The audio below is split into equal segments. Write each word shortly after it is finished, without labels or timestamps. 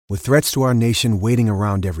With threats to our nation waiting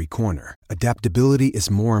around every corner, adaptability is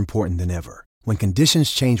more important than ever. When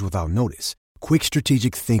conditions change without notice, quick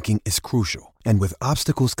strategic thinking is crucial. And with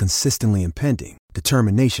obstacles consistently impending,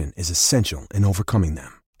 determination is essential in overcoming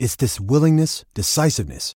them. It's this willingness,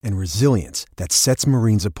 decisiveness, and resilience that sets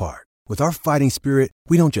Marines apart. With our fighting spirit,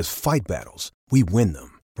 we don't just fight battles, we win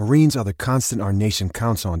them. Marines are the constant our nation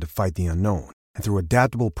counts on to fight the unknown. And through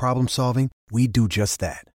adaptable problem solving, we do just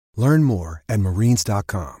that. Learn more at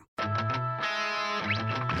marines.com.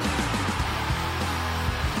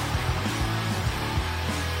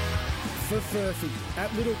 For Furphy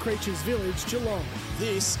at Little Creatures Village, Geelong.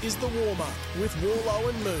 This is the warm-up with Warlow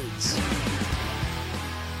and Moods.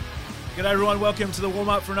 G'day everyone, welcome to the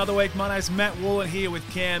warm-up for another week. My name's Matt Wallen here with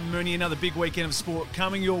Cam Mooney. Another big weekend of sport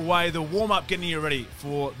coming your way. The warm-up getting you ready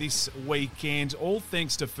for this weekend. All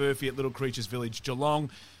thanks to Furphy at Little Creatures Village,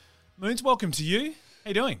 Geelong. Moons, welcome to you. How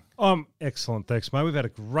you doing? I'm excellent, thanks, mate. We've had a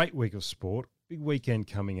great week of sport. Big weekend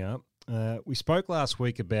coming up. We spoke last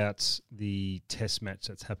week about the test match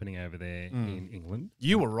that's happening over there in England.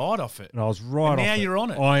 You were right off it. And I was right off it. Now you're on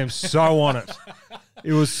it. I am so on it.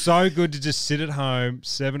 It was so good to just sit at home,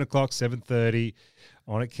 7 o'clock, 7:30,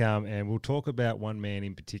 on it come, and we'll talk about one man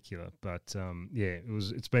in particular. But,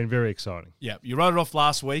 it's been very exciting. Yeah, you wrote it off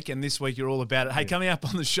last week, and this week you're all about it. Hey, coming up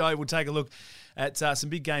on the show, we'll take a look at some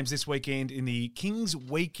big games this weekend in the Kings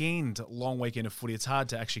Weekend, long weekend of footy. It's hard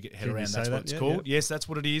to actually get your head around. That's what it's called. Yeah. Yes, that's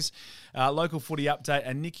what it is. Local footy update,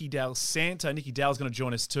 and Nicky Dale Santo. Nicky Dale's going to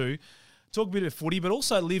join us too. Talk a bit of footy, but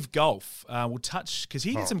also Live Golf. We'll touch, because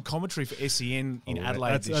he did some commentary for SEN in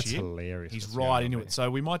Adelaide this year. That's hilarious. He's right into it. So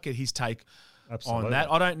we might get his take on that.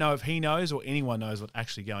 I don't know if he knows or anyone knows what's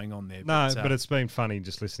actually going on there. No, but it's been funny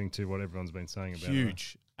just listening to what everyone's been saying about it.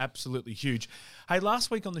 Huge. Absolutely huge. Hey, last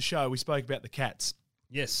week on the show, we spoke about the Cats.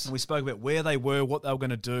 Yes. And we spoke about where they were, what they were going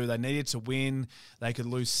to do. They needed to win. They could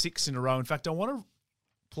lose 6 in a row. In fact, I want to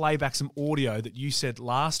play back some audio that you said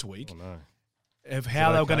last week of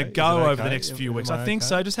how they were going to go over the next few weeks. I think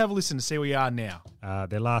so. Just have a listen to see where you are now.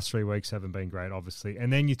 Their last 3 weeks haven't been great, obviously.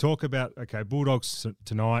 And then you talk about, Bulldogs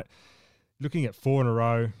tonight, looking at 4 in a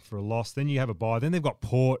row for a loss. Then you have a bye. Then they've got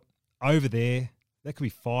Port over there. That could be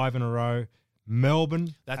 5 in a row.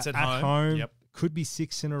 Melbourne. That's at home. Yep. Could be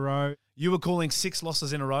 6 in a row. You were calling 6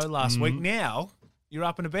 losses in a row last week. Now you're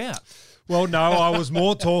up and about. Well, no, I was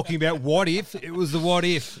more talking about what if. It was the what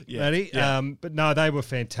if, Matty. Yeah. But no, they were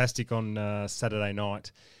fantastic on Saturday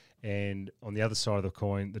night. And on the other side of the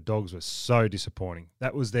coin, the Dogs were so disappointing.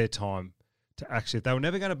 That was their time to actually, if they were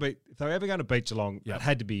ever going to beat Geelong, that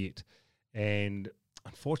had to be it. And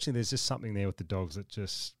unfortunately, there's just something there with the Dogs that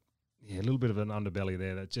just, a little bit of an underbelly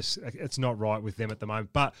there that just, it's not right with them at the moment.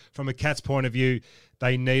 But from a Cats point of view,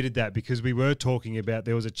 they needed that because we were talking about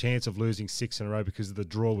there was a chance of losing 6 in a row because the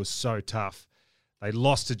draw was so tough. They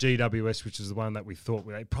lost to GWS, which is the one that we thought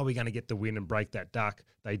they were probably going to get the win and break that duck.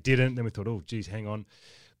 They didn't. Then we thought, oh, geez, hang on.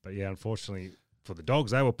 But yeah, unfortunately for the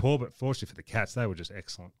Dogs, they were poor, but fortunately for the Cats, they were just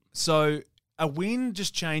excellent. So a win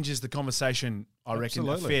just changes the conversation, I reckon,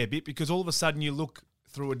 a fair bit because all of a sudden you look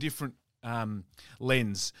through a different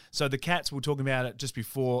lens. So the Cats, we were talking about it just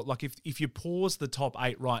before, like if you pause the top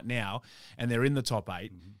 8 right now and they're in the top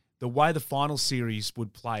 8, the way the final series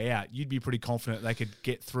would play out, you'd be pretty confident they could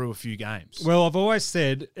get through a few games. Well, I've always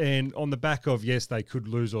said, and on the back of, yes, they could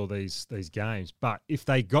lose all these games, but if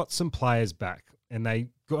they got some players back and they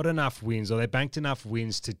got enough wins or they banked enough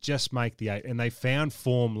wins to just make the 8 and they found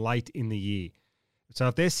form late in the year. So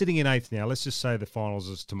if they're sitting in 8th now, let's just say the finals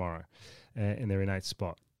is tomorrow and they're in 8th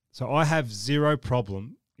spot. So I have zero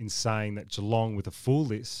problem in saying that Geelong with a full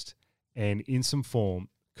list and in some form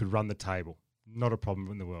could run the table. Not a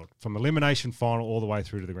problem in the world. From elimination final all the way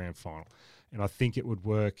through to the grand final. And I think it would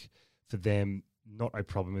work for them, not a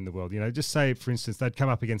problem in the world. Just say, for instance, they'd come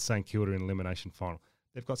up against St Kilda in elimination final.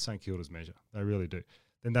 They've got St Kilda's measure. They really do.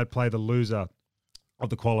 Then they'd play the loser of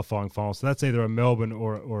the qualifying final. So that's either a Melbourne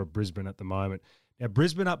or a Brisbane at the moment. Now,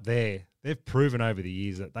 Brisbane up there, they've proven over the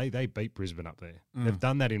years that they beat Brisbane up there. They've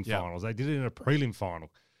done that in finals. They did it in a prelim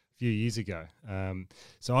final a few years ago.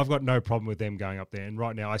 So I've got no problem with them going up there. And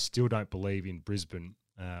right now, I still don't believe in Brisbane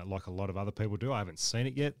like a lot of other people do. I haven't seen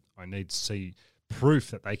it yet. I need to see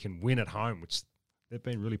proof that they can win at home, which they've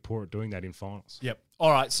been really poor at doing that in finals. Yep.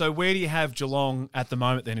 All right, so where do you have Geelong at the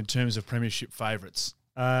moment then in terms of premiership favourites?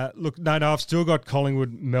 Look, no, I've still got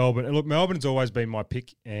Collingwood, Melbourne. And look, Melbourne's always been my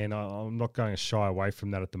pick, and I'm not going to shy away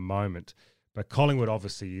from that at the moment. But Collingwood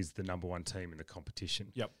obviously is the number 1 team in the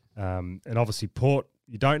competition. Yep. And obviously Port,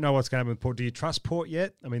 you don't know what's going to happen with Port. Do you trust Port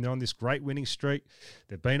yet? I mean, they're on this great winning streak.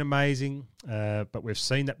 They've been amazing, but we've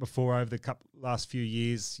seen that before over the last few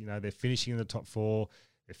years. They're finishing in the top 4.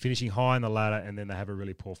 They're finishing high on the ladder, and then they have a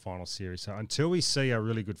really poor final series. So until we see a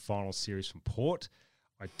really good final series from Port,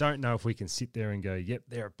 I don't know if we can sit there and go, yep,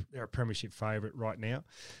 they're a premiership favourite right now.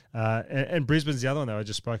 And Brisbane's the other one that I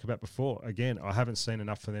just spoke about before. Again, I haven't seen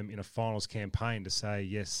enough for them in a finals campaign to say,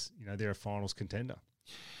 yes, they're a finals contender.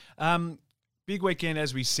 Big weekend,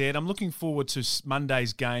 as we said. I'm looking forward to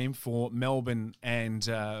Monday's game for Melbourne and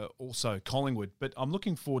also Collingwood. But I'm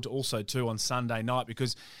looking forward to also, too, on Sunday night,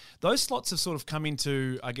 because those slots have sort of come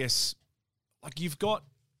into, I guess, like you've got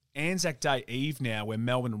Anzac Day Eve now where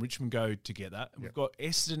Melbourne and Richmond go together. And we've got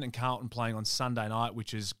Essendon and Carlton playing on Sunday night,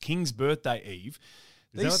 which is King's Birthday Eve.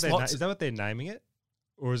 Is that what they're naming it?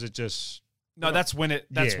 Or is it just... No, that's when it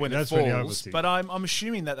falls. But I'm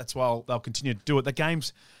assuming that's why they'll continue to do it. The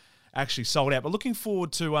game's actually sold out. But looking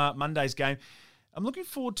forward to Monday's game. I'm looking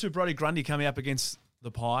forward to Brodie Grundy coming up against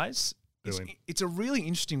the Pies. It's a really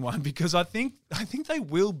interesting one because I think they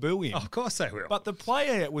will boo him. Oh, of course they will. But the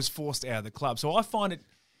player was forced out of the club. So I find it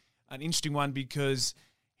an interesting one because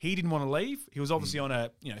he didn't want to leave. He was obviously on a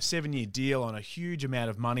 7-year deal on a huge amount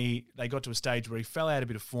of money. They got to a stage where he fell out a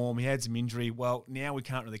bit of form. He had some injury. Well, now we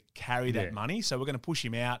can't really carry that money, so we're going to push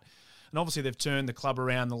him out. And obviously they've turned the club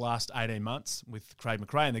around the last 18 months with Craig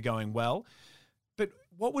McRae, and they're going well. But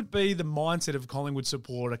what would be the mindset of a Collingwood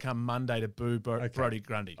supporter come Monday to boo Brodie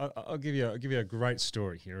Grundy? I'll give you a great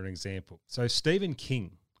story here, an example. So Stephen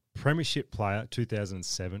King, premiership player,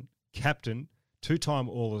 2007, captain, two-time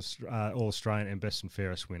All-Australian and Best and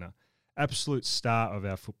Fairest winner, absolute star of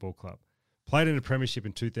our football club. Played in a premiership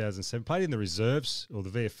in 2007, played in the reserves or the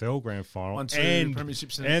VFL grand final, and the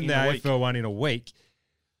AFL one in a week.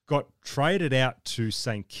 Got traded out to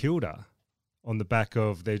St Kilda on the back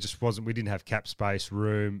of we didn't have cap space,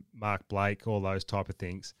 room, Mark Blake, all those type of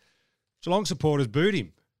things. Geelong supporters booed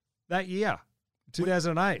him that year,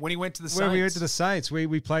 2008. When he went to the Saints. When we went to the Saints.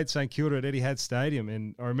 We played St Kilda at Etihad Stadium,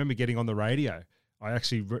 and I remember getting on the radio. I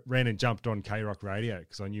actually ran and jumped on K-Rock radio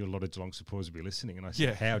because I knew a lot of Geelong supporters would be listening, and I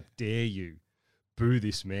said, how dare you boo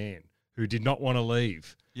this man who did not want to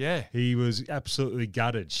leave? Yeah. He was absolutely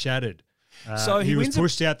gutted, shattered. So he was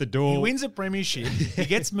pushed out the door. He wins a premiership. He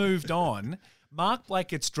gets moved on. Mark Blake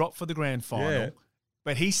gets dropped for the grand final,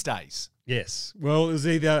 but he stays. Yes. Well, it was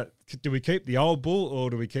either do we keep the old bull or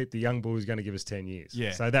do we keep the young bull who's going to give us 10 years?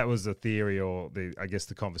 Yeah. So that was the theory or the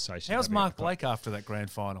conversation. How's Mark Blake after that grand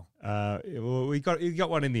final? Well, he got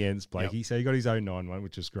one in the ends, Blakey. Yep. So he got his 09 one,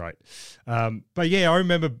 which was great. But yeah, I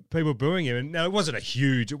remember people booing him. And now it wasn't like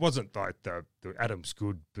the Adams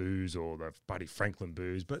Good boos or the Buddy Franklin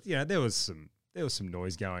boos, but there was some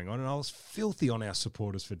noise going on, and I was filthy on our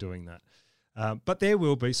supporters for doing that. But there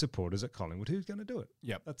will be supporters at Collingwood who's going to do it.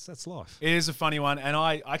 Yep. That's life. It is a funny one, and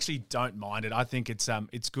I actually don't mind it. I think it's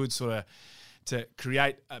good sort of to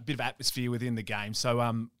create a bit of atmosphere within the game.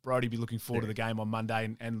 So Brodie be looking forward to the game on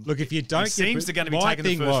Monday. And look, if you don't, seems they're going to be taking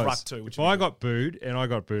the first ruck too. If I got booed, and I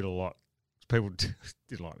got booed a lot, people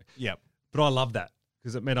didn't like me. Yep. But I love that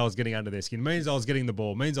because it meant I was getting under their skin. It means I was getting the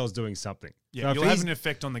ball. It means I was doing something. Yeah, so you'll have an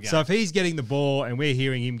effect on the game. So if he's getting the ball and we're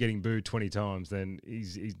hearing him getting booed 20 times, then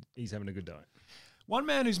he's having a good day. One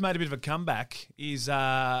man who's made a bit of a comeback is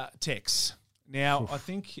Tex. Now, I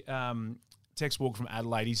think Tex Walker from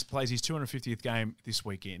Adelaide, he plays his 250th game this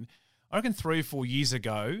weekend. I reckon 3 or 4 years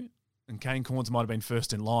ago, and Kane Corns might have been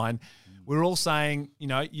first in line, we were all saying,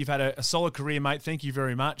 you've had a solid career, mate. Thank you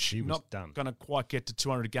very much. He was not done. Going to quite get to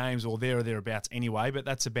 200 games or there or thereabouts anyway, but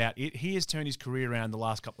that's about it. He has turned his career around the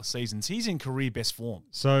last couple of seasons. He's in career best form.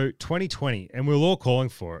 So 2020, and we're all calling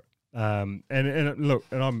for it. And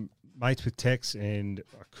I'm mates with Tex, and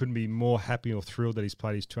I couldn't be more happy or thrilled that he's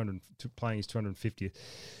playing his 250th.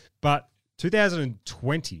 But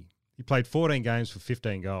 2020, he played 14 games for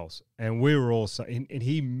 15 goals, and we were all saying, and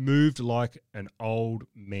he moved like an old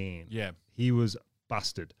man. Yeah, he was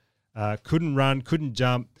busted, couldn't run, couldn't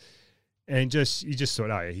jump, and you just thought,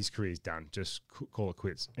 oh yeah, his career's done. Just call it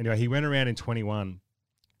quits. Anyway, he went around in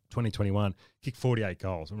 2021, kicked 48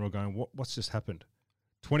 goals, and we're all going, what's just happened?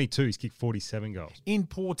 22, he's kicked 47 goals. In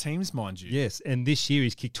poor teams, mind you. Yes, and this year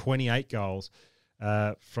he's kicked 28 goals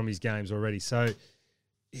from his games already. So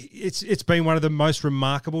it's been one of the most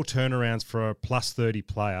remarkable turnarounds for a plus 30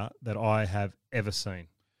 player that I have ever seen,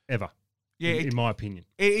 ever. Yeah, in my opinion.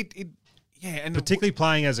 And particularly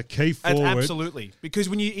playing as a key forward. Absolutely, because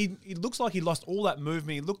when it looks like he lost all that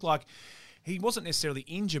movement. He looked like he wasn't necessarily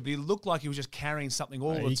injured, but he looked like he was just carrying something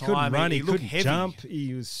all the time. He couldn't run. He couldn't heavy. Jump.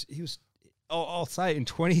 He was. I'll say it, in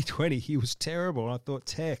 2020, he was terrible. And I thought,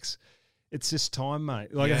 Tex, it's just time, mate.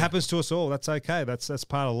 It happens to us all. That's okay. That's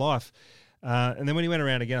part of life. And then when he went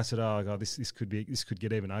around again, I said, oh, God, this could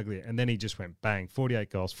get even uglier. And then he just went bang, 48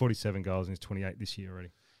 goals, 47 goals, and he's 28 this year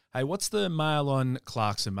already. Hey, what's the mail on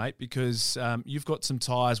Clarkson, mate? Because you've got some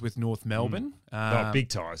ties with North Melbourne. Big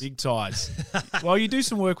ties. Big ties. Well, you do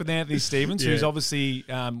some work with Anthony Stevens, who's obviously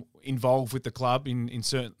involved with the club in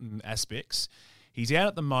certain aspects. He's out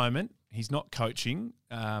at the moment. He's not coaching.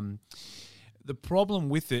 The problem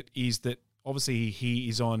with it is that obviously he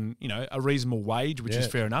is on, a reasonable wage, which is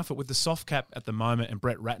fair enough. But with the soft cap at the moment and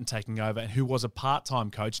Brett Ratton taking over, and who was a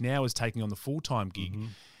part-time coach, now is taking on the full-time gig,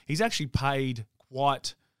 he's actually paid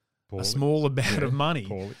quite a small amount of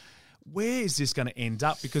money. Where is this going to end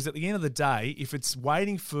up? Because at the end of the day, if it's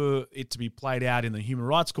waiting for it to be played out in the Human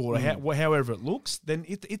Rights Court or however it looks, then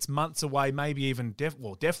it's months away, maybe even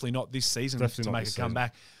definitely not this season to make a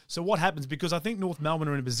comeback. So what happens? Because I think North Melbourne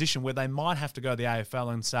are in a position where they might have to go to the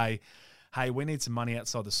AFL and say, hey, we need some money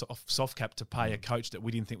outside the soft cap to pay a coach that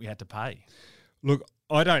we didn't think we had to pay. Look,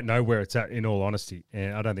 I don't know where it's at, in all honesty,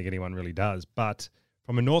 and I don't think anyone really does. But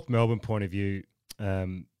from a North Melbourne point of view,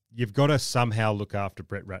 you've got to somehow look after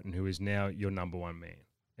Brett Ratton, who is now your number one man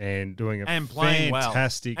and doing a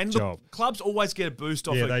fantastic job. Look, clubs always get a boost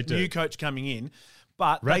off a new coach coming in.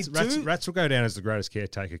 But Rats will go down as the greatest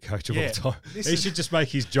caretaker coach of all time. He should just make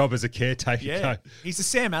his job as a caretaker coach. He's the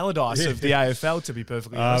Sam Allardyce of the AFL, to be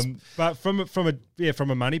perfectly honest. But from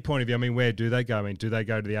a money point of view, I mean, where do they go? I mean, do they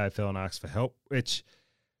go to the AFL and ask for help?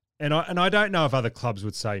 And I don't know if other clubs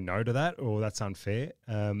would say no to that or that's unfair.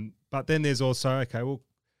 But then there's also, okay, well,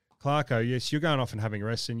 Clarko, yes, you're going off and having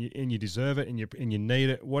rest and you deserve it and you need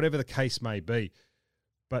it, whatever the case may be.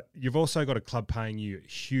 But you've also got a club paying you a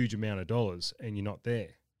huge amount of dollars and you're not there.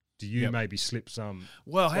 Do you maybe slip some?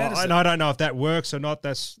 Well, I don't know if that works or not.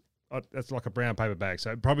 That's like a brown paper bag,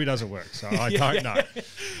 so it probably doesn't work. So I don't know.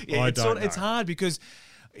 It's hard because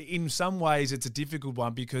in some ways it's a difficult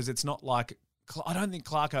one because it's not like – I don't think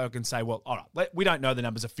Clarko can say, well, all right, we don't know the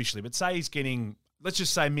numbers officially, but say he's getting – let's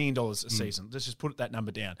just say $1 million a season. Let's just put that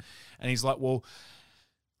number down. And he's like, well,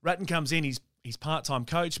 Ratton comes in, he's part-time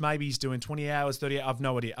coach. Maybe he's doing 20 hours, 30 hours, I've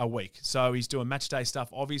no idea, a week. So he's doing match day stuff.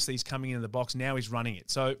 Obviously, he's coming into the box. Now he's running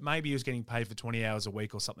it. So maybe he was getting paid for 20 hours a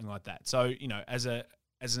week or something like that. So, as an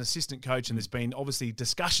assistant coach, and there's been obviously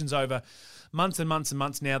discussions over months and months and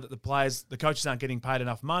months now that the coaches aren't getting paid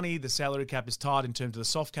enough money. The salary cap is tight in terms of the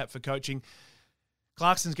soft cap for coaching.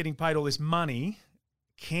 Clarkson's getting paid all this money.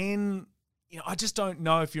 I just don't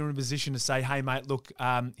know if you're in a position to say, hey, mate, look,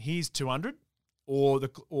 here's 200. Or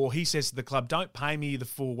he says to the club, don't pay me the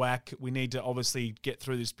full whack. We need to obviously get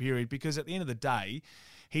through this period because at the end of the day,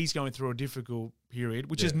 he's going through a difficult period,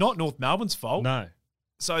 which is not North Melbourne's fault. No.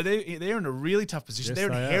 So they're in a really tough position.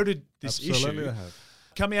 They've inherited this Absolutely issue. They have.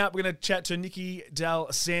 Coming up, we're going to chat to Nicky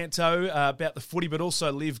Del Santo about the footy, but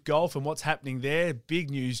also Live Golf and what's happening there. Big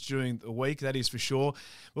news during the week, that is for sure.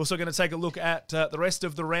 We're also going to take a look at the rest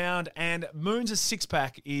of the round, and Moons'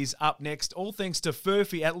 six-pack is up next. All thanks to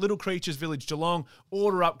Furphy at Little Creatures Village Geelong.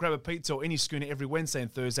 Order up, grab a pizza or any schooner every Wednesday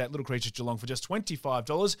and Thursday at Little Creatures Geelong for just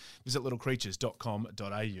 $25. Visit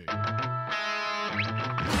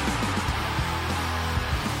littlecreatures.com.au.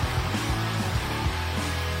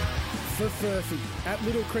 For Furphy at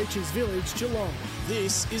Little Creatures Village, Geelong.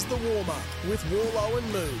 This is the warm-up with Warlow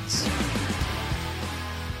and Moods.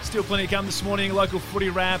 Still plenty to come this morning. Local footy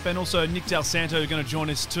wrap and also Nick Del Santo are going to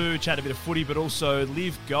join us too, chat a bit of footy, but also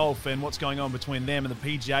Live Golf and what's going on between them and the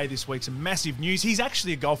PGA this week. Some massive news. He's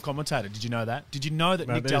actually a golf commentator. Did you know that? Did you know that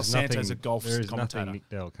Nick Del Santo is a golf commentator? There is nothing Nick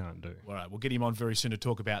Del can't do. All right, we'll get him on very soon to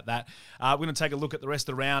talk about that. We're going to take a look at the rest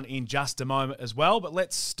of the round in just a moment as well, but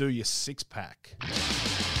let's do your six-pack.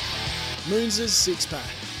 Moons' six-pack.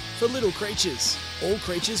 For little creatures. All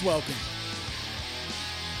creatures welcome.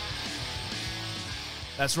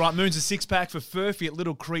 That's right, Moons' six-pack for Furphy at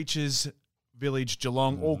Little Creatures Village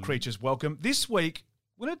Geelong. All creatures welcome. This week,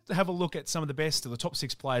 we're going to have a look at some of the best of the top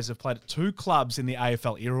six players who have played at two clubs in the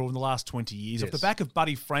AFL era in the last 20 years. Yes. Off the back of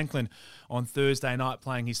Buddy Franklin on Thursday night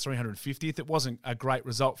playing his 350th. It wasn't a great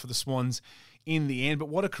result for the Swans in the end, but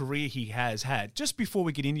what a career he has had. Just before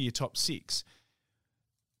we get into your top six,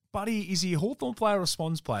 Buddy, is he a Hawthorn player or a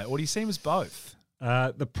Swans player, or do you see him as both?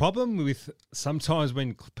 The problem with sometimes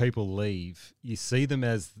when people leave, you see them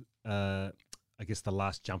as, I guess, the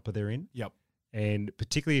last jumper they're in. Yep. And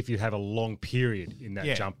particularly if you have a long period in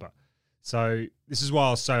that jumper. So this is why I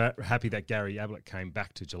was so happy that Gary Ablett came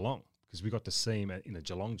back to Geelong, because we got to see him in a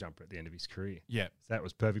Geelong jumper at the end of his career. Yeah. So that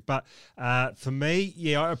was perfect. But for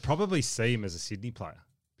me, I'd probably see him as a Sydney player,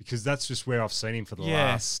 because that's just where I've seen him for the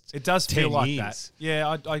last 10 years. It does feel like that.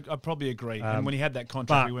 Yeah, I probably agree. And when he had that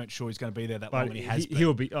contract, we weren't sure he's going to be there that long, and he has been.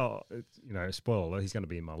 He'll be, spoiler alert, he's going to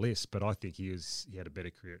be in my list, but I think he had a better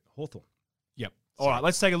career at Hawthorn. Yep. All right,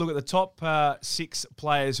 let's take a look at the top 6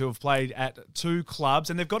 players who have played at 2 clubs,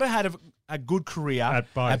 and they've got to have a good career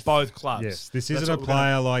at both clubs. Yes, this isn't a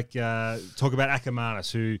player like talk about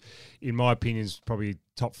Akamanis, who, in my opinion, is probably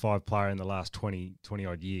top 5 player in the last 20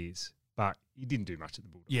 odd years, but he didn't do much at the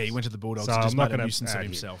Bulldogs. Yeah, he went to the Bulldogs so and just I'm not made a gonna nuisance of add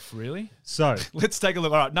himself, really. So let's take a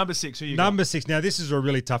look. All right, number 6, who you got? Number 6. Now, this is a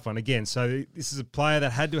really tough one again. So this is a player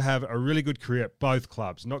that had to have a really good career at both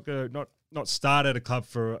clubs, not start at a club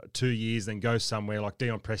for 2 years, then go somewhere like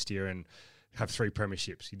Dion Prestia and have 3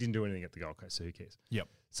 premierships. He didn't do anything at the Gold Coast, so who cares? Yep.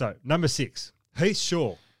 So, number 6, Heath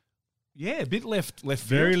Shaw. Yeah, a bit left field.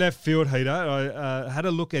 Very left field heater. I had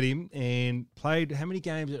a look at him and played how many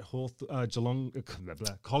games at Geelong?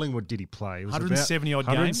 Collingwood did he play? It was 170 odd games.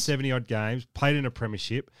 170 odd games, played in a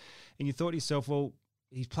premiership. And you thought to yourself, well,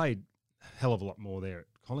 he's played a hell of a lot more there at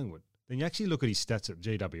Collingwood. Then you actually look at his stats at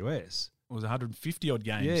GWS. It was 150 odd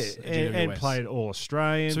games. Yeah, and played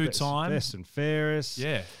All-Australian, 2 times, best and fairest.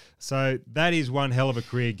 Yeah. So that is one hell of a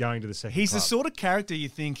career going to the second He's club. the sort of character you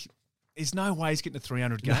think, there's no way he's getting to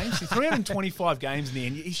 300 games. 325 games in the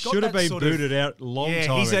end. He's got should have that been sort booted of, out a long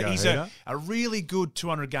time ago. He's a really good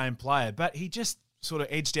 200-game player, but he just sort of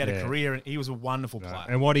edged out a career, and he was a wonderful player.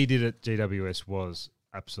 And what he did at GWS was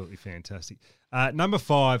absolutely fantastic. Number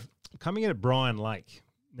 5, coming in at Brian Lake.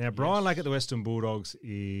 Now, Brian Lake at the Western Bulldogs,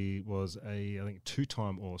 he was I think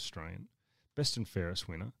 2-time All-Australian, best and fairest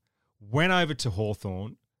winner. Went over to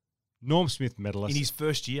Hawthorn, Norm Smith medalist. In his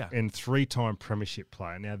first year. And 3-time premiership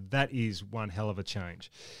player. Now, that is one hell of a change.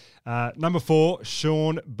 Number 4,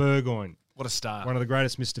 Sean Burgoyne. What a star. One of the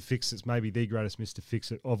greatest Mr. Fix-Its, maybe the greatest Mr.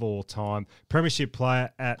 Fix-It of all time. Premiership player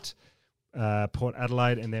at Port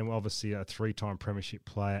Adelaide, and then obviously a 3-time premiership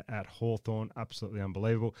player at Hawthorn. Absolutely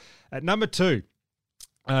unbelievable. At number 2,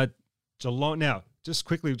 Geelong. Now, just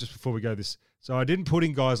quickly, just before we go this, so I didn't put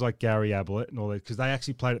in guys like Gary Ablett and all that because they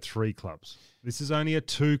actually played at 3 clubs. This is only a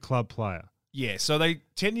 2-club player. Yeah, so they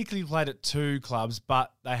technically played at 2 clubs,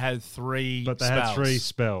 but they had 3 But they spells. had 3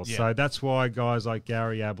 spells. Yeah. So that's why guys like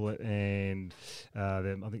Gary Ablett and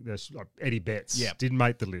I think there's like Eddie Betts didn't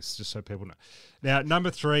make the list, just so people know. Now,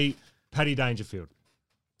 number 3, Paddy Dangerfield.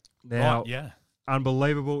 Now,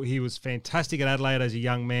 unbelievable. He was fantastic at Adelaide as a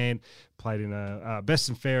young man, played in a best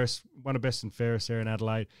and fairest, won a best and fairest there in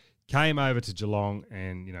Adelaide, came over to Geelong,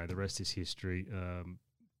 and, the rest is history.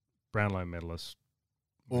 Brownlow medalist.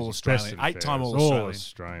 All-Australian. 8-time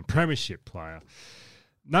All-Australian. Premiership player.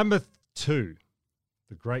 Number 2,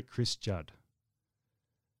 the great Chris Judd.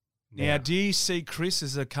 Now, do you see Chris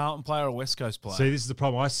as a Carlton player or a West Coast player? See, this is the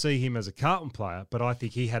problem. I see him as a Carlton player, but I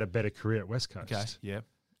think he had a better career at West Coast. Okay, yeah.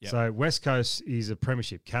 Yep. So West Coast is a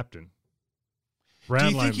premiership captain. Do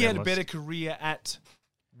you think he had a better career at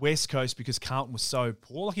West Coast because Carlton was so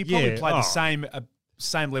poor? Like he probably played the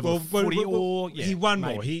same level of footy, he won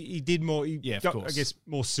more. He did more. He of got, course. I guess,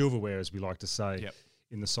 more silverware, as we like to say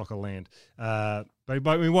in the soccer land. But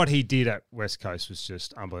I mean, what he did at West Coast was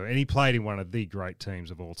just unbelievable. And he played in one of the great teams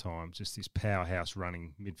of all time, just this powerhouse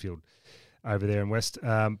running midfield over there in West.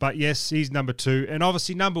 But yes, he's number 2. And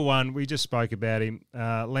obviously number 1, we just spoke about him,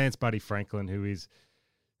 Lance Buddy Franklin, who is,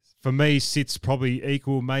 for me, sits probably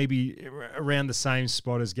equal, maybe around the same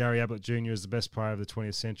spot as Gary Ablett Jr. as the best player of the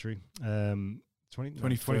 20th century.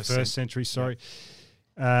 21st century, sorry.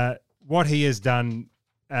 What he has done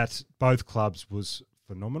at both clubs was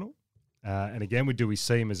phenomenal. And again, do we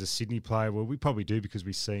see him as a Sydney player? Well, we probably do because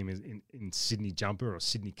we see him in Sydney jumper or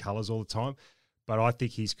Sydney colours all the time. But I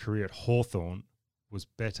think his career at Hawthorn was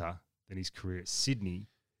better than his career at Sydney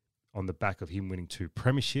on the back of him winning 2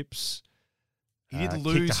 premierships. He did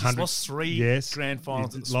lose. He's lost 3 grand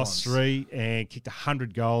finals at the lost Swans. 3 and kicked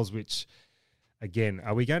 100 goals, which, again,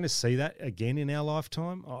 are we going to see that again in our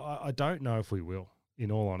lifetime? I don't know if we will,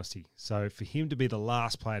 in all honesty. So for him to be the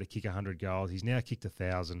last player to kick 100 goals, he's now kicked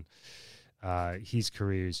 1,000. His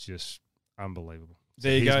career is just unbelievable.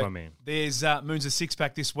 There you go. My man. There's Moons'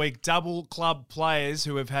 6-pack this week. Double club players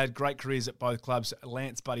who have had great careers at both clubs.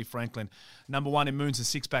 Lance Buddy Franklin, number 1 in Moons'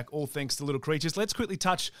 6-pack, all thanks to Little Creatures. Let's quickly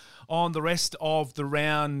touch on the rest of the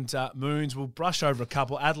round, Moons. We'll brush over a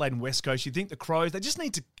couple. Adelaide and West Coast. You think the Crows, they just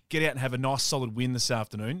need to get out and have a nice solid win this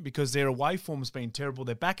afternoon because their away form has been terrible.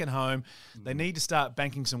 They're back at home. They need to start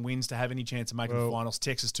banking some wins to have any chance of making the finals.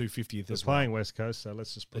 Texas 250th They're as well. playing West Coast, so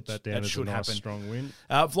let's just put that down as a nice strong win.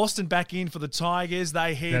 Vlosten back in for the Tigers.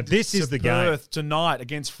 They head to Perth tonight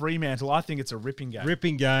against Fremantle. I think it's a ripping game.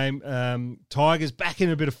 Ripping game. Tigers back in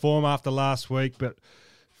a bit of form after last week, but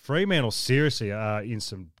Fremantle seriously are in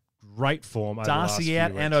some great form. Darcy over out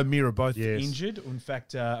the last and few O'Meara both Yes. injured. In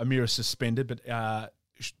fact, O'Meara suspended, but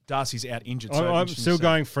Darcy's out injured. So I'm still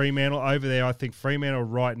going Fremantle over there. I think Fremantle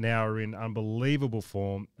right now are in unbelievable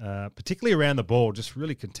form, particularly around the ball, just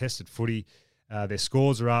really contested footy. Their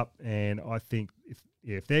scores are up, and I think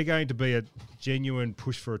if they're going to be a genuine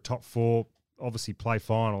push for a top 4, obviously play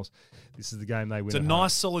finals, this is the game they win. It's a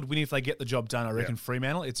nice, solid win if they get the job done, I reckon,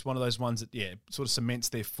 Fremantle. It's one of those ones that, sort of cements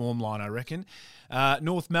their form line, I reckon.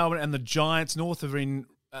 North Melbourne and the Giants. North are in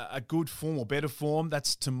a good form or better form.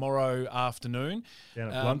 That's tomorrow afternoon.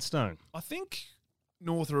 Down at Bluntstone. I think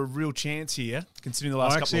North are a real chance here, considering the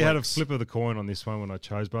last couple of weeks. I actually had a flip of the coin on this one when I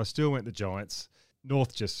chose, but I still went the Giants.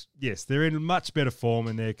 North they're in much better form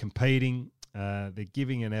and they're competing. They're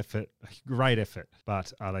giving an effort, a great effort,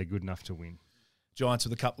 but are they good enough to win? Giants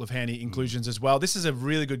with a couple of handy inclusions as well. This is a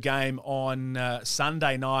really good game on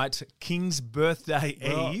Sunday night, King's birthday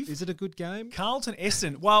eve. Is it a good game? Carlton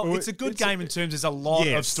Essendon. Well, it's a good game in terms there's a lot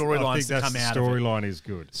of storylines that come out of it. The storyline is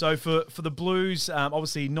good. So for the Blues,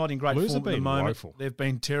 obviously not in great form at the moment. Woeful. They've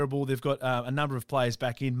been terrible. They've got a number of players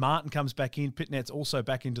back in. Martin comes back in. Pitnet's also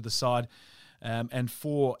back into the side. And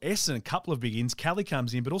for Essendon, a couple of big ins. Kelly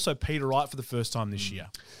comes in, but also Peter Wright for the first time this year.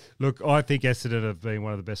 Look, I think Essendon have been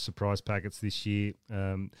one of the best surprise packets this year,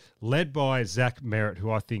 led by Zach Merritt,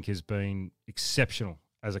 who I think has been exceptional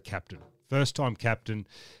as a captain. First-time captain.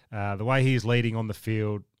 The way he is leading on the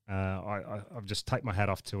field, I've just take my hat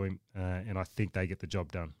off to him, and I think they get the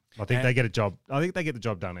job done. I think they get the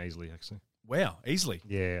job done easily, actually. Wow, easily.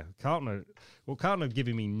 Yeah. Carlton have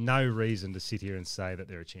given me no reason to sit here and say that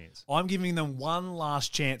they're a chance. I'm giving them one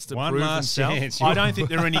last chance to prove themselves. I don't think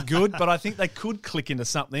they're any good, but I think they could click into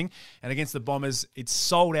something. And against the Bombers, it's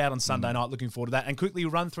sold out on Sunday night. Looking forward to that. And quickly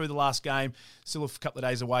run through the last game. Still a couple of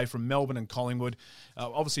days away from Melbourne and Collingwood.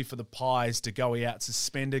 Obviously for the Pies, De Goey out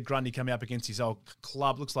suspended. Grundy coming up against his old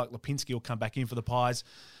club. Looks like Lipinski will come back in for the Pies.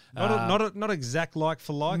 Not exact like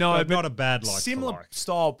for like, but not a bad like similar for like.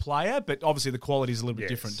 Style player, but obviously the quality is a little bit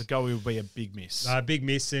different. De Goey will be a big miss. Big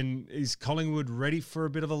miss, and is Collingwood ready for a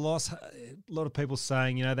bit of a loss? A lot of people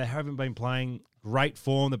saying, they haven't been playing great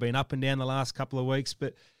form. They've been up and down the last couple of weeks,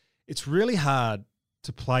 but it's really hard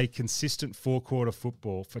to play consistent four-quarter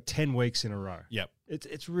football for 10 weeks in a row. Yep.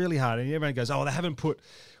 It's really hard, and everyone goes, they haven't put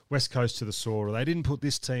West Coast to the sword, or they didn't put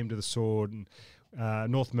this team to the sword, and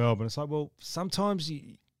North Melbourne. It's like, well, sometimes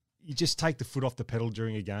you just take the foot off the pedal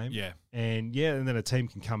during a game. Yeah. And then a team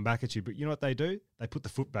can come back at you. But you know what they do? They put the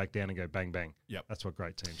foot back down and go bang, bang. Yep. That's what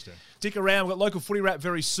great teams do. Stick around. We've got local footy wrap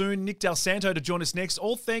very soon. Nick Del Santo to join us next.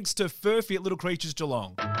 All thanks to Furphy at Little Creatures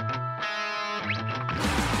Geelong.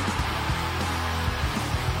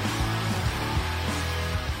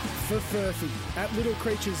 For Furphy at Little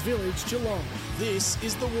Creatures Village, Geelong. This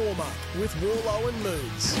is the warm-up with Warlow and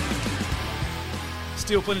Moons.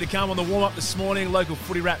 Still plenty to come on the warm-up this morning. Local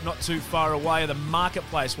footy wrap not too far away. The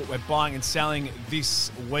marketplace, what we're buying and selling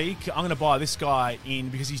this week. I'm going to buy this guy in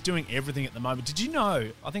because he's doing everything at the moment. Did you know,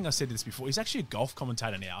 I think I said this before, he's actually a golf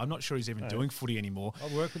commentator now. I'm not sure he's even doing footy anymore.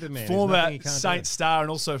 I'll work with him, man. Former Saints star and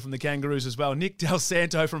also from the Kangaroos as well. Nick Del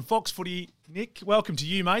Santo from Fox Footy. Nick, welcome to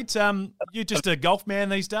you, mate. You're just a golf man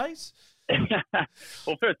these days?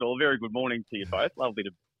 Well, first of all, very good morning to you both. Lovely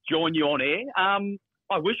to join you on air.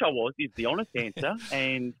 I wish I was, is the honest answer.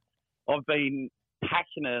 And I've been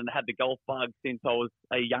passionate and had the golf bug since I was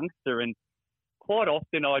a youngster. And quite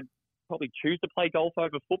often I'd probably choose to play golf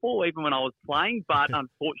over football, even when I was playing. But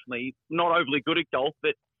unfortunately, not overly good at golf.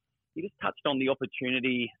 But you just touched on the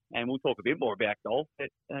opportunity, and we'll talk a bit more about golf. But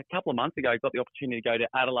a couple of months ago, I got the opportunity to go to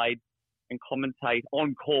Adelaide and commentate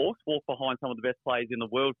on course, walk behind some of the best players in the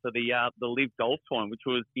world for the Live Golf Tournament, which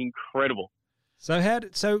was incredible.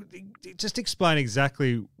 So just explain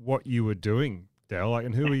exactly what you were doing, Del. Like,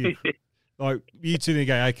 and who were you? Like, you two then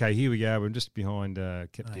go, okay, here we go. We're just behind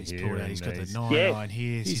Kepka here. He's got the 9-9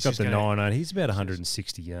 here. He's got the 9-9. He's about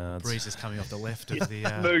 160 yards. Breeze is coming off the left of the...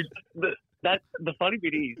 The funny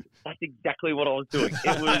bit is, that's exactly what I was doing.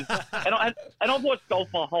 It was, and I've watched golf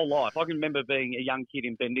my whole life. I can remember being a young kid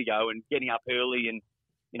in Bendigo and getting up early and,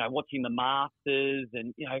 watching the Masters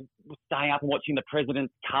and, staying up and watching the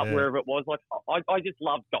President's Cup, wherever it was. Like, I just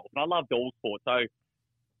loved golf, and I loved all sports. So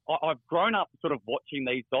I've grown up sort of watching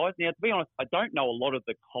these guys. Now, to be honest, I don't know a lot of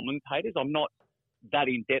the commentators. I'm not that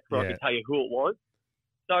in-depth where I can tell you who it was.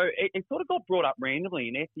 So it sort of got brought up randomly,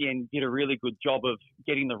 and SEN did a really good job of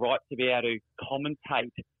getting the right to be able to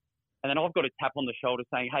commentate. And then I've got a tap on the shoulder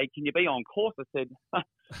saying, hey, can you be on course? I said,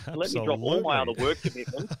 let me drop all my other work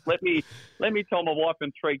commitments. Let me tell my wife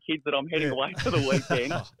and 3 kids that I'm heading away for the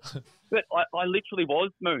weekend. But I literally was,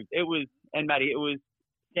 Moon. And Matty, it was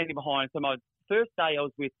standing behind. So my first day I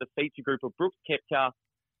was with the feature group of Brooks Koepka,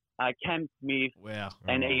 Cam Smith,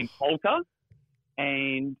 and Ian Poulter.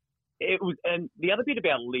 And it was, and the other bit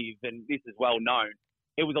about Live, and this is well known,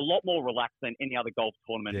 it was a lot more relaxed than any other golf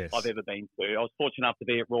tournament I've ever been to. I was fortunate enough to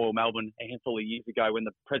be at Royal Melbourne a handful of years ago when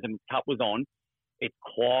the President's Cup was on. It's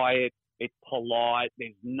quiet, it's polite,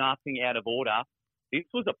 there's nothing out of order. This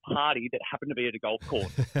was a party that happened to be at a golf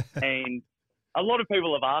course. And a lot of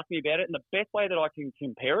people have asked me about it, and the best way that I can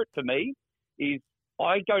compare it for me is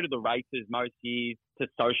I go to the races most years to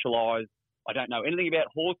socialise. I don't know anything about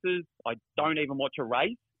horses. I don't even watch a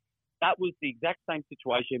race. That was the exact same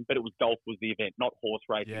situation, but it was golf was the event, not horse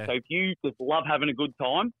racing. Yeah. So if you just love having a good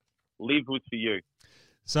time, Live was for you.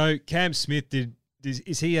 So Cam Smith,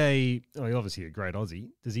 is he he's obviously a great Aussie.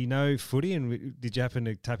 Does he know footy? And did you happen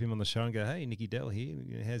to tap him on the show and go, hey, Nicky Dell here,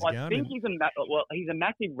 how's it going? I think he's a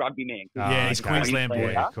massic rugby man. Yeah, he's Queensland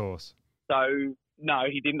boy. Yeah, of course. So, no,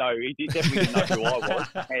 he didn't know. He definitely didn't know who I was.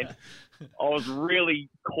 And I was really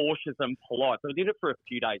cautious and polite. So I did it for a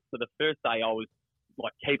few days. So the first day I was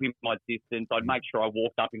like keeping my distance. I'd make sure I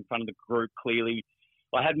walked up in front of the group clearly.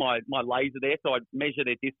 I had my laser there, so I'd measure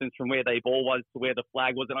their distance from where their ball was to where the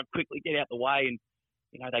flag was, and I'd quickly get out the way. And,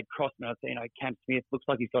 they'd cross me. I'd say, Cam Smith looks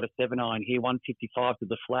like he's got a 7-iron here, 155 to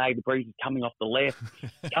the flag. The breeze is coming off the left.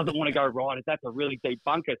 Doesn't want to go right. That's a really deep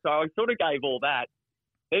bunker. So I sort of gave all that.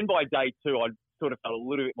 Then by day 2, I sort of felt a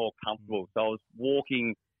little bit more comfortable. So I was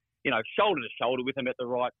walking, shoulder to shoulder with him at the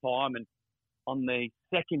right time. And on the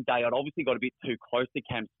second day, I'd obviously got a bit too close to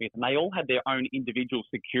Cam Smith, and they all had their own individual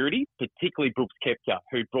security, particularly Brooks Koepka,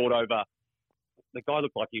 who brought over – the guy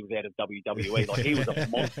looked like he was out of WWE. Like, he was a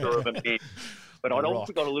monster of a man. But I'd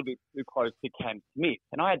also got a little bit too close to Cam Smith,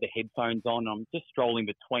 and I had the headphones on. I'm just strolling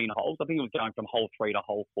between holes. I think it was going from hole 3 to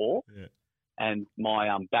hole 4. Yeah. And my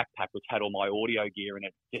backpack, which had all my audio gear in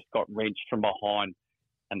it, just got wrenched from behind.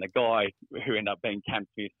 And the guy who ended up being Cam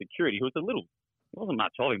Smith's security, who was it wasn't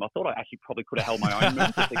much of him. I thought I actually probably could have held my own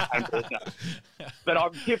move. But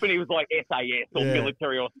I'm tipping he was like SAS or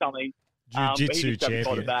military or something. Jiu-jitsu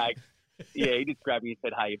champion. Bag. Yeah, he just grabbed me and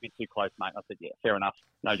said, hey, you're a bit too close, mate. I said, yeah, fair enough.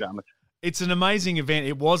 No dramas. It's an amazing event.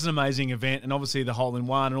 It was an amazing event, and obviously the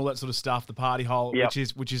hole-in-one and all that sort of stuff, the party hole,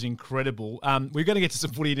 which is incredible. We're going to get to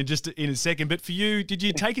some footy in a second, but for you, did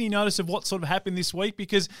you take any notice of what sort of happened this week?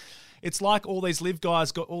 Because it's like all these Live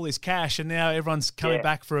guys got all this cash, and now everyone's coming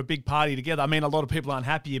back for a big party together. I mean, a lot of people aren't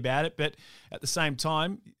happy about it, but at the same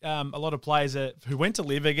time, a lot of players who went to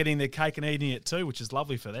Live are getting their cake and eating it too, which is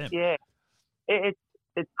lovely for them. Yeah,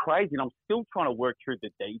 it's crazy, and I'm still trying to work through the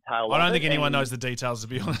details. I don't think anyone knows the details, to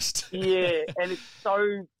be honest. Yeah, and it's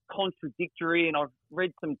so contradictory, and I've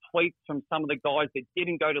read some tweets from some of the guys that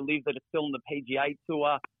didn't go to Live that are still on the PGA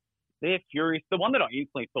Tour. They're furious. The one that I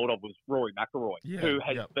instantly thought of was Rory McIlroy, who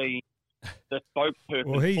has been the spokesperson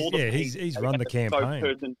for the PGA. He's run the campaign.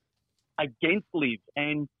 Spokesperson against Live.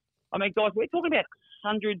 And, I mean, guys, we're talking about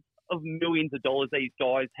hundreds of millions of dollars these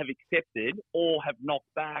guys have accepted or have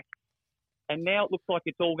knocked back. And now it looks like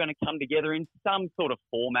it's all going to come together in some sort of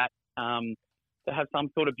format to have some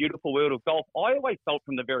sort of beautiful world of golf. I always felt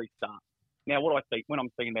from the very start. Now, what I speak when I'm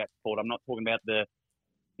speaking about sport, I'm not talking about the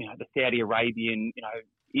Saudi Arabian,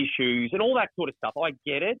 issues and all that sort of stuff. I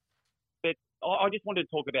get it, but I just wanted to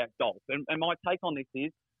talk about golf. And my take on this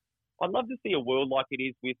is, I'd love to see a world like it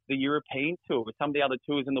is with the European Tour, with some of the other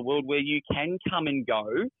tours in the world where you can come and go.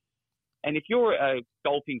 And if you're a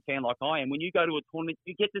golfing fan like I am, when you go to a tournament,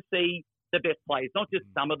 you get to see the best players, not just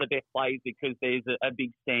some of the best players, because there's a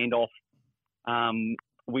big standoff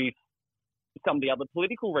with some of the other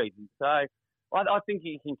political reasons. So I think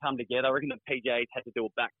you can come together. I reckon the PGA's had to do a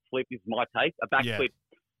backflip, is my take, a backflip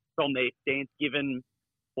from their stance, given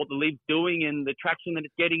what the Live's doing and the traction that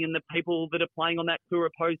it's getting and the people that are playing on that tour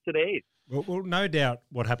opposed to theirs. Well, no doubt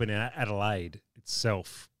what happened in Adelaide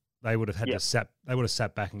itself, they would have had to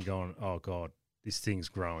sat back and gone, oh God, this thing's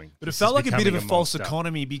growing. But it felt like a bit of a false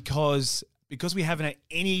economy because we haven't had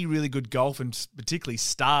any really good golf and particularly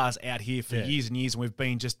stars out here for years and years, and we've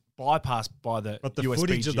been just bypassed by the US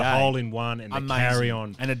footage PGA. of the hole-in-one and the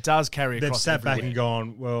carry-on. And it does carry across. They've sat everywhere. back and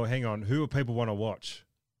gone, well, hang on, who do people want to watch?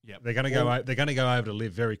 Yep. They're going to go over to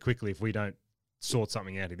Live very quickly if we don't sort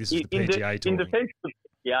something out here. This is the PGA tour. In defence of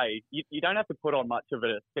the PGA, you don't have to put on much of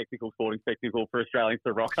a sporting spectacle for Australians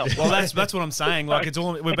to rock up. Well, that's what I'm saying. Like, it's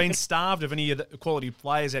all we've been starved of any of the quality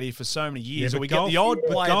players out here for so many years. Yeah, or we get the odd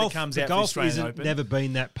player that comes out for golf Australian Open. Never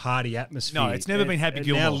been that party atmosphere. No, it's never been Happy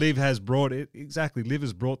Gilmore. Now Liv has brought it exactly. Liv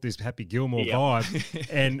has brought this Happy Gilmore vibe,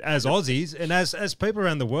 and as Aussies and as people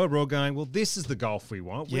around the world, we're all going, well, this is the golf we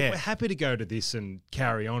want. We're happy to go to this and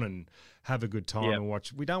carry on and have a good time and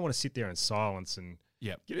watch. We don't want to sit there in silence and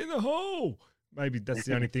get in the hole. Maybe that's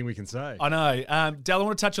the only thing we can say. I know. Dal, I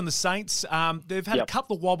want to touch on the Saints. They've had a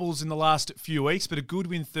couple of wobbles in the last few weeks, but a good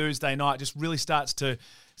win Thursday night just really starts to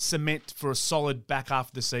cement for a solid back half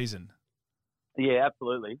of the season. Yeah,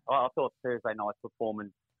 absolutely. I thought Thursday night's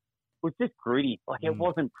performance was just gritty. It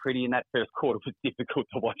wasn't pretty in that first quarter. It was difficult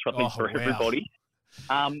to watch, I think, for everybody.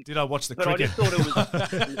 Did I watch the but cricket? I just thought it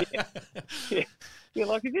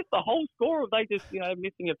was... is this the whole score, or are they just,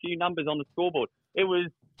 missing a few numbers on the scoreboard?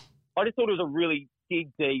 I just thought it was a really dig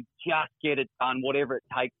deep, just get it done, whatever it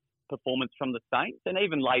takes performance from the Saints. And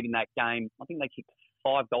even late in that game, I think they kicked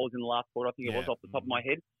 5 goals in the last quarter, I think it was off the top of my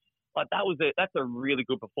head. That's a really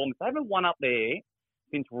good performance. They haven't won up there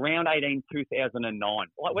since round 18, 2009.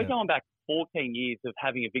 We're going back 14 years of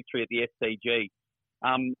having a victory at the SCG.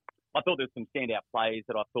 I thought there were some standout players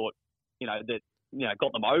that I thought,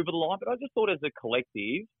 got them over the line. But I just thought as a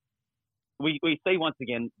collective, we see once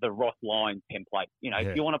again the Ross Lyon template.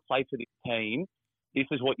 If you want to play for this team, this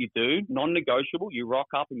is what you do. Non-negotiable. You rock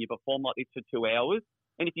up and you perform like this for 2 hours.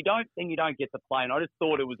 And if you don't, then you don't get to play. And I just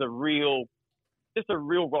thought it was a real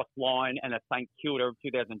Ross Lyon and a St Kilda of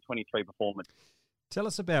 2023 performance. Tell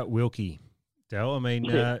us about Wilkie, Dal. We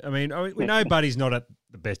know Buddy's not at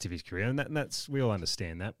the best of his career, and that's we all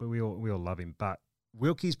understand that, but we all love him. But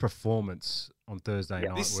Wilkie's performance on Thursday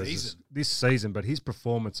night this season, but his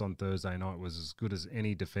performance on Thursday night was as good as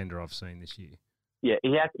any defender I've seen this year. Yeah,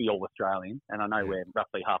 he has to be All-Australian, and I know we're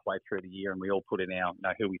roughly halfway through the year, and we all put in our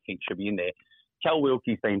who we think should be in there. Cal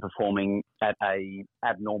Wilkie's been performing at a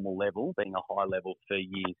abnormal level, being a high level for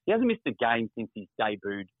years. He hasn't missed a game since he's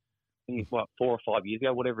debuted. I think 4 or 5 years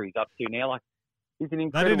ago, whatever he's up to now. He's an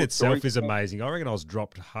incredible. That in itself is amazing. I reckon I was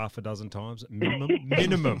dropped half a dozen times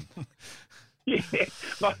minimum. Yeah,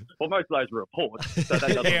 most of those were reports. So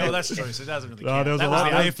that that's true. So it doesn't really count. There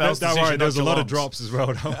was there was a lot of drops as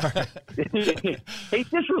well. Don't worry. He's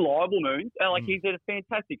just reliable, Moons. He's a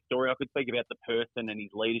fantastic story. I could speak about the person and his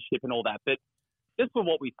leadership and all that, but just for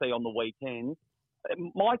what we see on the weekend,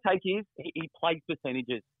 my take is he plays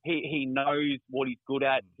percentages. He knows what he's good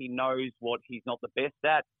at. He knows what he's not the best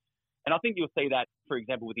at. And I think you'll see that, for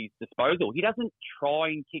example, with his disposal. He doesn't try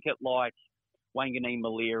and kick it like Wanganeen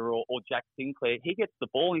Malia or Jack Sinclair. He gets the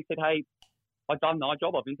ball and he said, hey, I've done my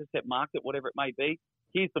job. I've intercept marked it, whatever it may be.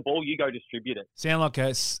 Here's the ball. You go distribute it. Sound like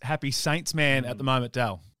a happy Saints man at the moment,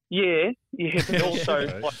 Dal. Yeah.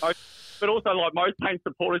 But also, like most Saints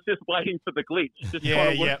supporters, just waiting for the glitch. Just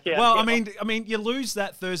trying to work out. Well, I mean, you lose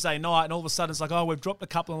that Thursday night, and all of a sudden it's like, oh, we've dropped a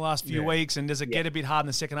couple in the last few weeks, and does it get a bit hard in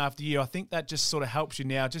the second half of the year? I think that just sort of helps you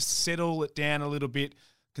now. Just settle it down a little bit,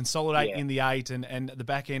 consolidate in the 8, and the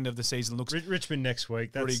back end of the season looks Richmond next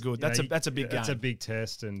week. That's pretty good. That's a big game. That's a big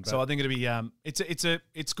test, and so I think it'll be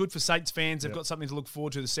it's good for Saints fans. They've got something to look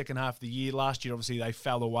forward to the second half of the year. Last year, obviously, they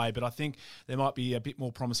fell away, but I think there might be a bit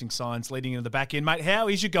more promising signs leading into the back end. Mate, how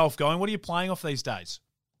is your golf going? What are you playing off these days?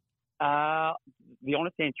 The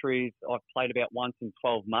honest answer is I've played about once in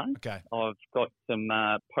 12 months. Okay. I've got some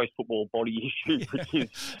post-football body issues, which is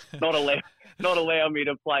not allowing me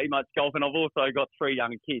to play much golf, and I've also got 3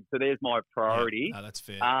 young kids, so there's my priority. Yeah, no, that's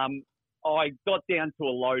fair. I got down to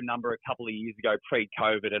a low number a couple of years ago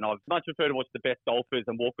pre-COVID, and I'd much prefer to watch the best golfers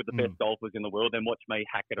and walk with the best golfers in the world than watch me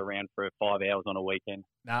hack it around for 5 hours on a weekend.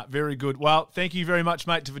 Very good. Well, thank you very much,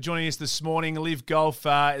 mate, for joining us this morning. Live Golf,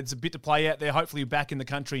 it's a bit to play out there. Hopefully you're back in the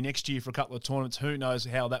country next year for a couple of tournaments. Who knows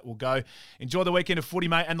how that will go. Enjoy the weekend of footy,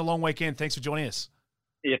 mate, and the long weekend. Thanks for joining us.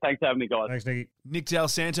 Yeah, thanks for having me, guys. Thanks, Nicky. Nick Del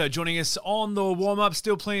Santo joining us on the warm-up.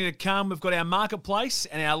 Still plenty to come. We've got our marketplace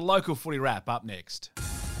and our local footy wrap up next.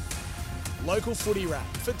 Local Footy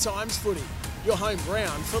Wrap for Times Footy, your home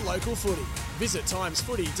ground for local footy. Visit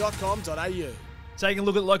timesfooty.com.au. Taking a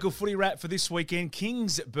look at local footy wrap for this weekend.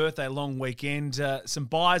 King's birthday long weekend. Some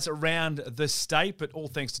buys around the state, but all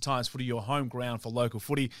thanks to Times Footy, your home ground for local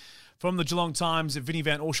footy. From the Geelong Times, Vinny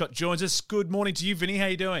Van Alshot joins us. Good morning to you, Vinny. How are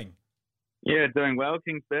you doing? Yeah, doing well.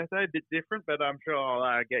 King's birthday, a bit different, but I'm sure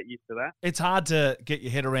I'll get used to that. It's hard to get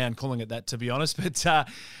your head around calling it that, to be honest, but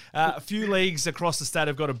a few leagues across the state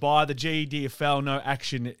have got to buy. The GEDFL, no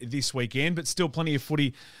action this weekend, but still plenty of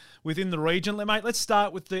footy within the region. Mate, let's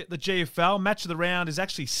start with the GFL. Match of the round is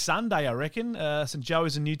actually Sunday, I reckon, St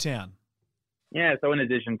Joe's in Newtown. Yeah, so in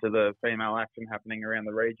addition to the female action happening around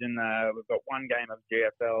the region, we've got one game of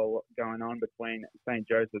GFL going on between St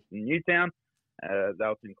Joseph's and Newtown.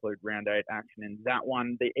 They'll conclude round 8 action in that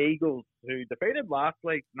one. The Eagles, who defeated last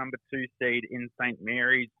week's number 2 seed in St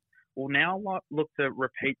Mary's, will now look to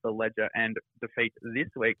repeat the ledger and defeat this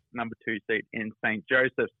week's number 2 seed in St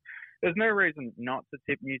Joseph's. There's no reason not to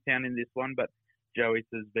tip Newtown in this one, but Joey's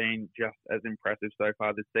has been just as impressive so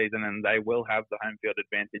far this season, and they will have the home field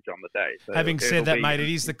advantage on the day. So having said that, mate, it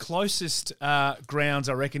is the closest grounds,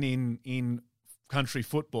 I reckon, in country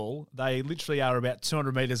football. They literally are about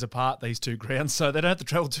 200 metres apart, these two grounds, so they don't have to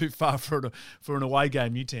travel too far for an away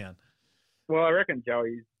game, Newtown. Well, I reckon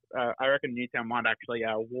Newtown might actually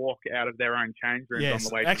walk out of their own change rooms on the way to the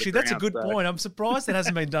ground. Actually, that's a good point. I'm surprised that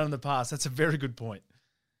hasn't been done in the past. That's a very good point.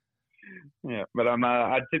 Yeah, but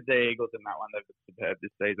I'd tip the Eagles in that one. They've been superb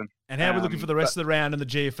this season. And how are we looking for the rest of the round in the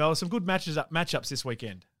GFL? Some good matchups this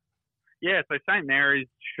weekend. Yeah, so St Mary's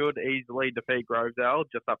should easily defeat Grovesdale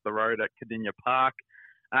just up the road at Cardinia Park.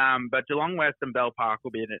 But Geelong West and Bell Park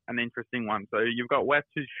will be an interesting one. So you've got West,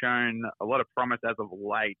 who's shown a lot of promise as of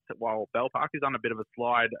late, while Bell Park is on a bit of a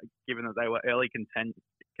slide, given that they were early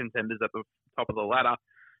contenders at the top of the ladder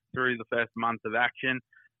through the first month of action.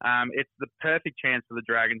 It's the perfect chance for the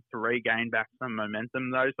Dragons to regain back some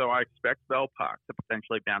momentum, though, so I expect Bell Park to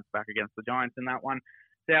potentially bounce back against the Giants in that one.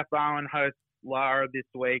 South Barwon hosts Lara this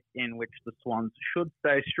week, in which the Swans should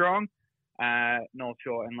stay strong. North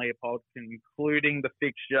Shore and Leopold concluding the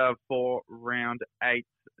fixture for round 8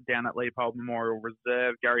 down at Leopold Memorial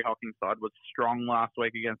Reserve. Gary Hocking's side was strong last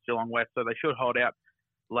week against Geelong West, so they should hold out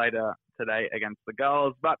later today against the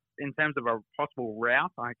Gulls. But in terms of a possible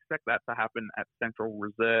route, I expect that to happen at Central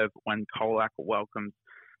Reserve when Colac welcomes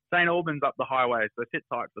St Albans up the highway. So sit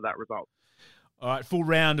tight for that result. All right, full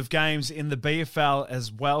round of games in the BFL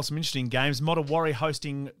as well. Some interesting games. Mottawarri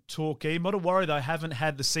hosting Torquay. Mottawarri, though, haven't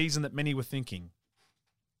had the season that many were thinking.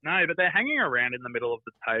 No, but they're hanging around in the middle of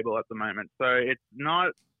the table at the moment. So it's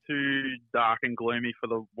not too dark and gloomy for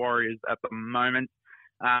the Warriors at the moment.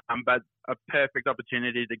 But a perfect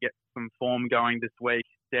opportunity to get some form going this week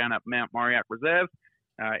down at Mount Moriac Reserve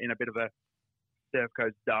in a bit of a Surf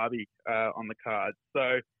Coast derby on the card.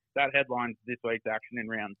 So that headlines this week's action in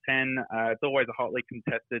round 10. It's always a hotly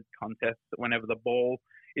contested contest whenever the ball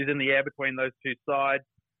is in the air between those two sides.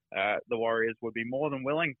 The Warriors would be more than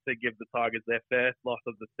willing to give the Tigers their first loss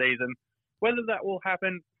of the season. Whether that will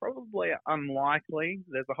happen, probably unlikely.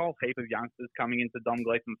 There's a whole heap of youngsters coming into Dom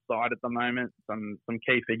Gleeson's side at the moment. Some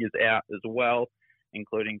key figures out as well,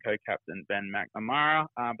 including co-captain Ben McNamara.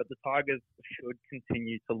 But the Tigers should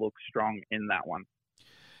continue to look strong in that one.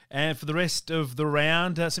 And for the rest of the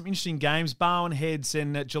round, some interesting games. Barwon Heads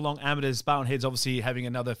and Geelong Amateurs. Barwon Heads obviously having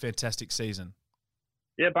another fantastic season.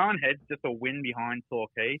 Yeah, Barwon Heads just a win behind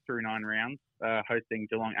Torquay through 9 rounds, hosting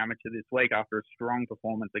Geelong Amateur this week after a strong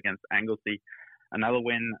performance against Anglesey. Another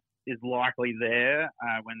win is likely there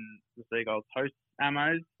when the Seagulls host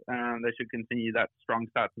Amos. They should continue that strong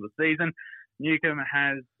start to the season. Newcombe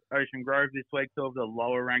has Ocean Grove this week, two of the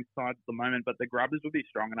lower-ranked sides at the moment, but the Grubbers will be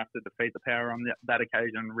strong enough to defeat the Power on that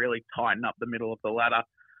occasion and really tighten up the middle of the ladder.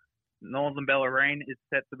 Northern Bellarine is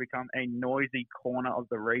set to become a noisy corner of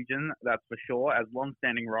the region, that's for sure, as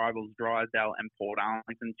long-standing rivals Drysdale and Port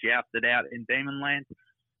Arlington jousted out in Demonland.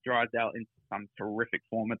 Drysdale in some terrific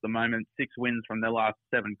form at the moment. 6 wins from their last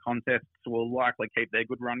 7 contests will likely keep their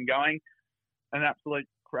good run going. An absolute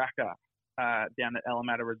cracker down at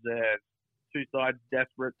Alameda Reserve. 2 sides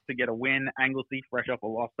desperate to get a win. Anglesey, fresh off a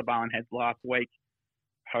loss to Barwon Heads last week,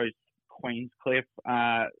 hosts Queenscliff,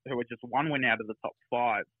 who are just 1 win out of the top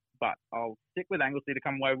 5. But I'll stick with Anglesey to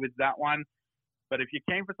come away with that one. But if you're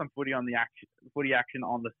keen for some footy action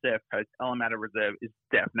on the Surf Coast, Alameda Reserve is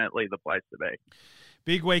definitely the place to be.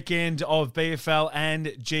 Big weekend of BFL and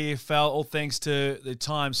GFL, all thanks to the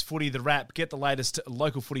Times Footy, the Wrap. Get the latest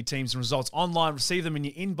local footy teams and results online. Receive them in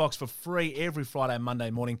your inbox for free every Friday and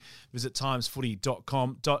Monday morning. Visit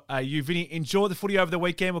timesfooty.com.au. Vinny, enjoy the footy over the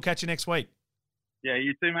weekend. We'll catch you next week. Yeah,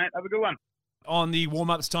 you too, mate. Have a good one. On the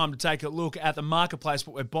warm-up, it's time to take a look at the marketplace,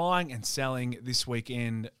 what we're buying and selling this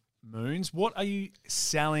weekend. Moons, what are you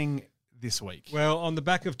selling this week? Well, on the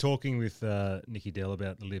back of talking with Nicky Dell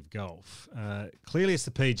about the Live Golf, clearly it's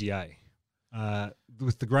the PGA.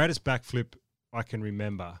 With the greatest backflip I can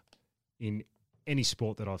remember in any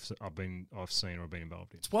sport that I've seen or been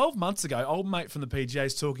involved in. 12 months ago, old mate from the PGA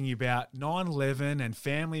is talking about 9/11 and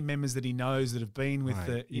family members that he knows that have been with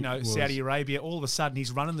Saudi Arabia. All of a sudden,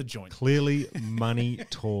 he's running the joint. Clearly, money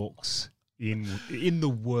talks in the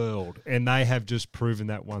world, and they have just proven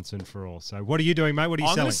that once and for all. So what are you doing, mate? What are you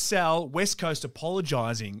selling? I'm going to sell West Coast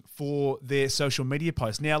apologising for their social media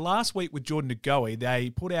post. Now, last week with Jordan De Goey, they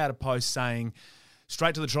put out a post saying,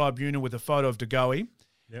 straight to the tribunal with a photo of De Goey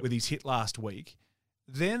with his hit last week.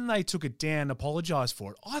 Then they took it down and apologised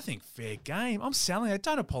for it. I think fair game. I'm selling it.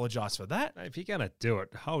 Don't apologise for that. If you're going to do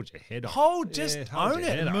it, hold your head up. Own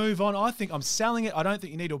it and move on. I think I'm selling it. I don't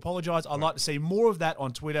think you need to apologise. I'd like to see more of that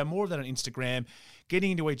on Twitter, more of that on Instagram,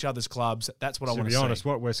 getting into each other's clubs. That's what I want to see. To be honest,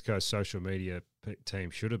 what West Coast social media team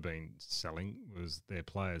should have been selling was their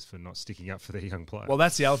players for not sticking up for their young players. Well,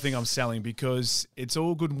 that's the other thing I'm selling, because it's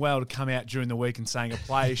all good and well to come out during the week and saying a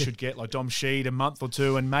player should get, like Dom Sheed, a month or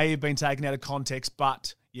two and may have been taken out of context,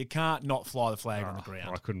 but you can't not fly the flag on the ground.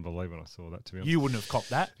 I couldn't believe when I saw that, to be honest. You wouldn't have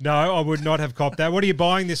copped that. No, I would not have copped that. What are you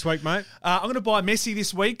buying this week, mate? I'm going to buy Messi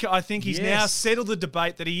this week. I think he's now settled the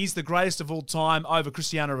debate that he is the greatest of all time over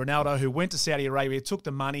Cristiano Ronaldo, who went to Saudi Arabia, took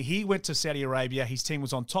the money. He went to Saudi Arabia. His team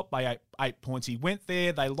was on top by eight points. He went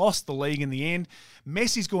there. They lost the league in the end.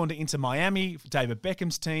 Messi's gone to Inter Miami, David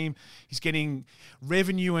Beckham's team. He's getting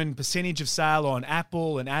revenue and percentage of sale on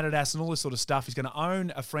Apple and Adidas and all this sort of stuff. He's going to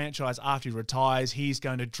own a franchise after he retires. He's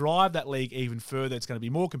going to drive that league even further. It's going to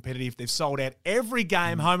be more competitive. They've sold out every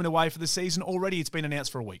game home and away for the season already. It's been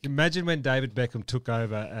announced for a week. Imagine when David Beckham took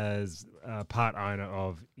over as part owner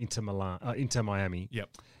of Inter Miami. Yep.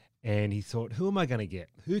 And he thought, who am I going to get?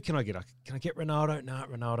 Who can I get? Can I get Ronaldo? No,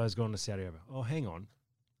 Ronaldo's gone to Saudi Arabia. Oh, hang on.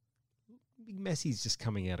 Messi's just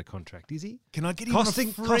coming out of contract, is he? Can I get him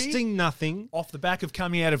costing nothing off the back of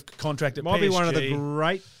coming out of contract at PSG? Might be one of the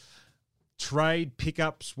great trade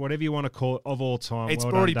pickups, whatever you want to call it, of all time. It's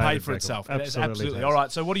already paid for itself. Absolutely. All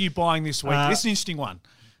right. So what are you buying this week? This is an interesting one.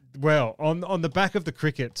 Well, on the back of the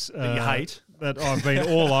cricket that you hate, that I've been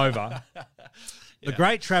all over. The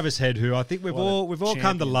great Travis Head, who I think we've all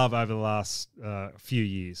come to love over the last few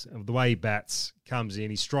years. The way he bats, comes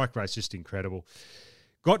in, his strike rate's just incredible.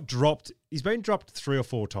 Got dropped. He's been dropped 3 or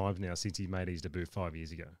 4 times now since he made his debut 5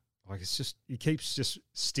 years ago. Like, it's just, he keeps just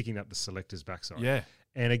sticking up the selector's backside. Yeah.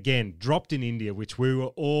 And again, dropped in India, which we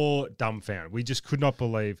were all dumbfounded. We just could not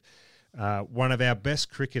believe one of our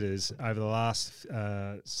best cricketers over the last,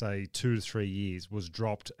 say, 2 to 3 years was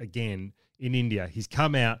dropped again in India. He's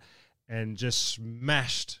come out and just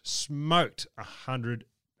smoked 100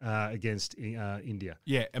 against India.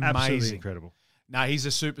 Yeah, amazing. Absolutely incredible. No, he's a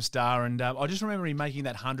superstar, and I just remember him making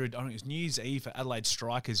that 100. I think it was New Year's Eve for Adelaide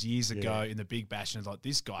Strikers years ago in the Big Bash, and I was like,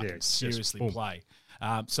 this guy can seriously play.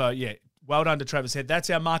 Well done to Travis Head.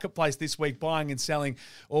 That's our marketplace this week, buying and selling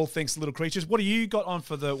all things Little Creatures. What do you got on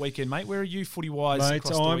for the weekend, mate? Where are you footy-wise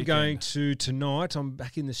across the weekend? I'm going to tonight. I'm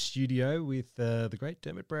back in the studio with the great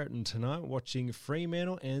Dermot Bratton tonight, watching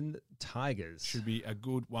Fremantle and Tigers. Should be a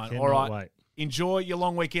good one. Cannot all right. wait. Enjoy your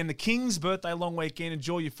long weekend. The Kings' birthday long weekend.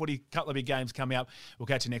 Enjoy your footy. Couple of big games coming up. We'll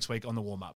catch you next week on the warm-up.